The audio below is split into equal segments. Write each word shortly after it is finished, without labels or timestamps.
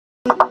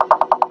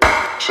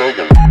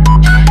Sega.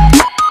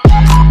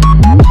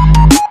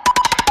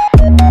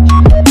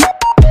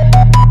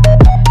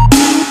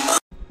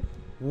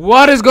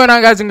 What is going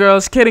on, guys and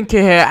girls? Kid and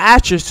K here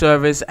at your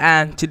service,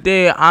 and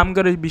today I'm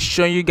gonna be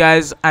showing you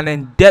guys an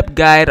in-depth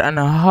guide on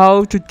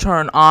how to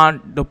turn on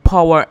the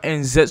power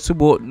in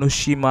Zetsubou no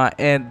Shima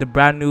and the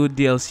brand new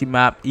DLC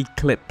map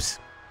Eclipse.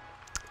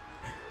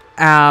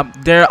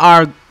 There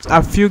are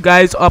a few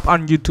guys up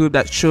on YouTube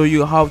that show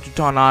you how to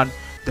turn on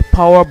the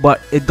power, but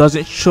it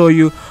doesn't show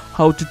you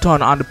how to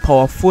turn on the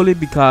power fully,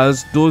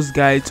 because those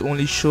guides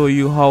only show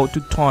you how to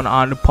turn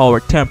on the power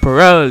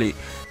temporarily.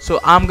 So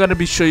I'm gonna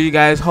be showing you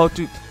guys how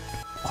to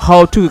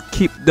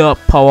keep the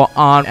power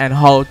on and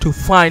how to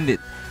find it.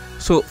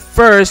 So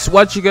first,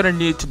 what you're gonna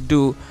need to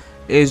do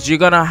is you're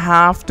gonna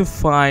have to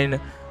find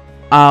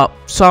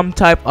some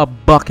type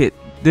of bucket.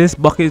 This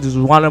bucket is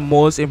one of the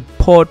most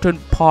important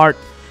part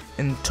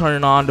in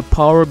turning on the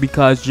power,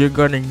 because you're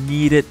gonna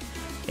need it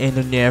in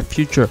the near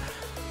future.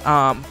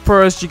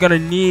 First, you're gonna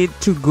need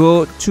to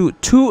go to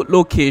two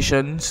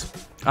locations.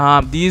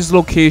 These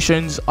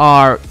locations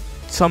are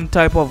some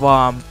type of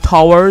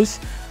towers,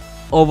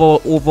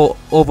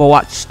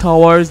 overwatch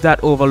towers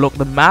that overlook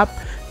the map.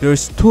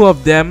 There's two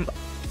of them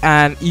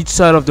on each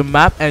side of the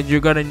map, and you're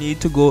gonna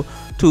need to go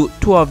to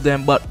two of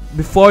them. But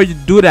before you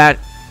do that,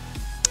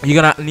 you're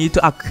gonna need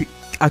to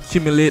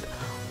accumulate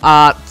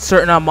a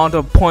certain amount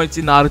of points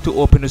in order to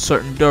open a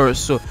certain door.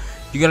 So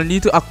you're gonna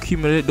need to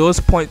accumulate those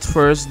points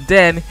first.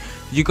 Then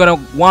you're gonna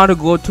want to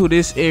go to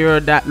this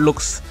area that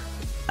looks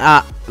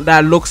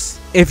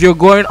if you're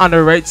going on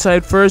the right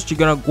side first, you're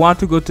gonna want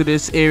to go to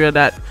this area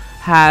that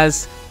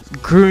has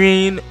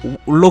green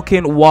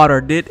looking water.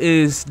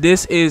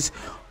 This is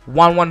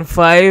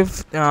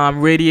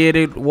 115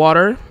 radiated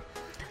water.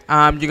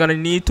 You're gonna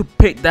need to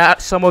pick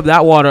some of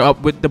that water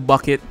up with the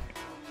bucket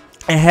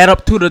and head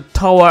up to the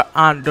tower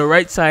on the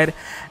right side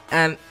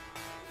and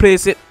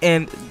place it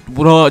in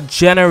the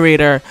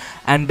generator,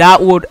 and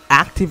that would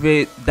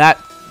activate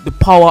the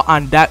power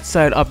on that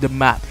side of the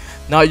map.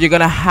 Now you're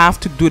gonna have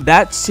to do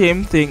that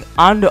same thing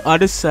on the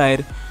other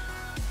side,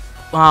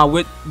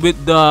 with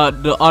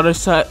the other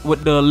side,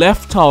 with the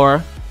left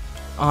tower,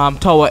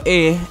 tower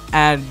A,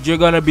 and you're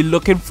gonna be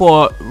looking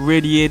for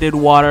radiated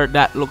water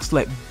that looks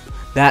like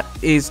that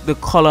is the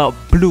color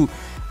blue,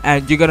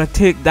 and you're gonna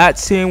take that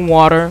same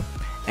water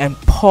and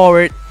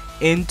pour it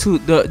into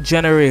the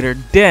generator.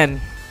 Then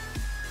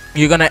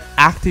you're gonna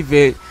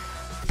activate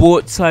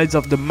both sides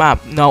of the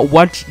map. Now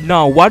what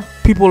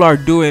people are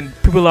doing,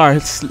 people are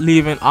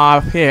leaving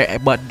off here,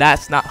 but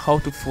that's not how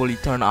to fully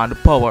turn on the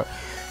power.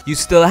 You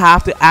still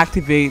have to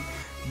activate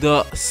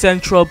the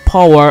central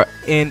power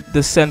in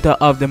the center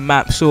of the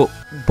map. So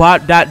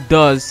what that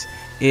does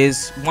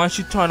is, once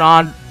you turn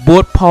on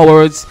both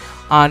powers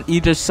on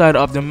either side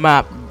of the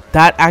map,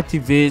 that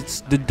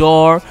activates the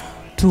door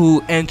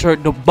to enter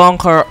the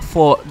bunker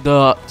for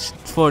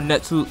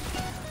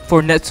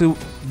Zetsubou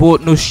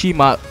no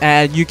Shima,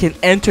 and you can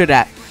enter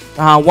that.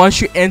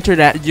 Once you enter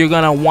that, you're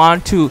gonna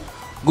want to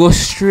go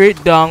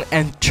straight down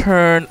and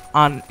turn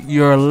on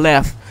your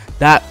left.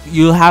 That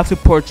you'll have to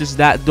purchase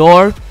that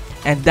door,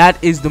 and that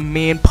is the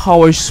main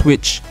power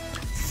switch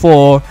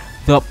for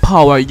the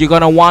power. You're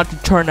gonna want to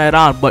turn that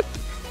on, but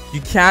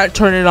you can't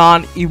turn it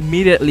on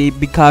immediately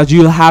because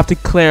you'll have to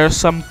clear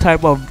some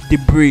type of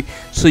debris.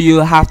 So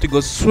you'll have to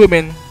go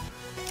swimming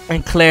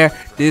and clear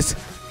this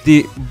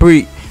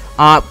debris.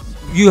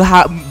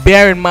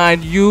 Bear in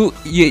mind, you'll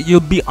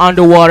be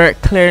underwater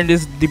clearing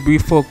this debris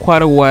for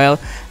quite a while,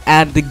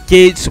 and the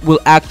gates will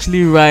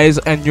actually rise,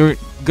 and you're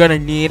gonna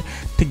need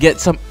to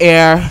get some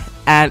air,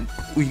 and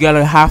we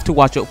gotta have to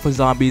watch out for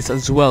zombies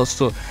as well.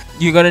 So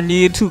you're gonna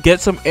need to get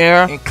some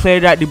air and clear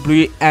that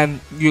debris, and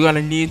you're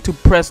gonna need to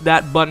press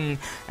that button,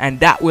 and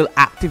that will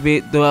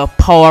activate the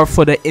power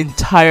for the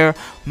entire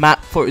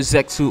map for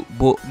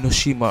Zetsubou no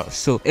Shima.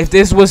 So if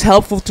this was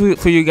helpful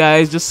for you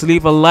guys, just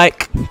leave a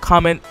like,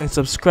 comment, and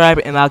subscribe,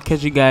 and I'll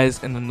catch you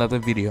guys in another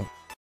video.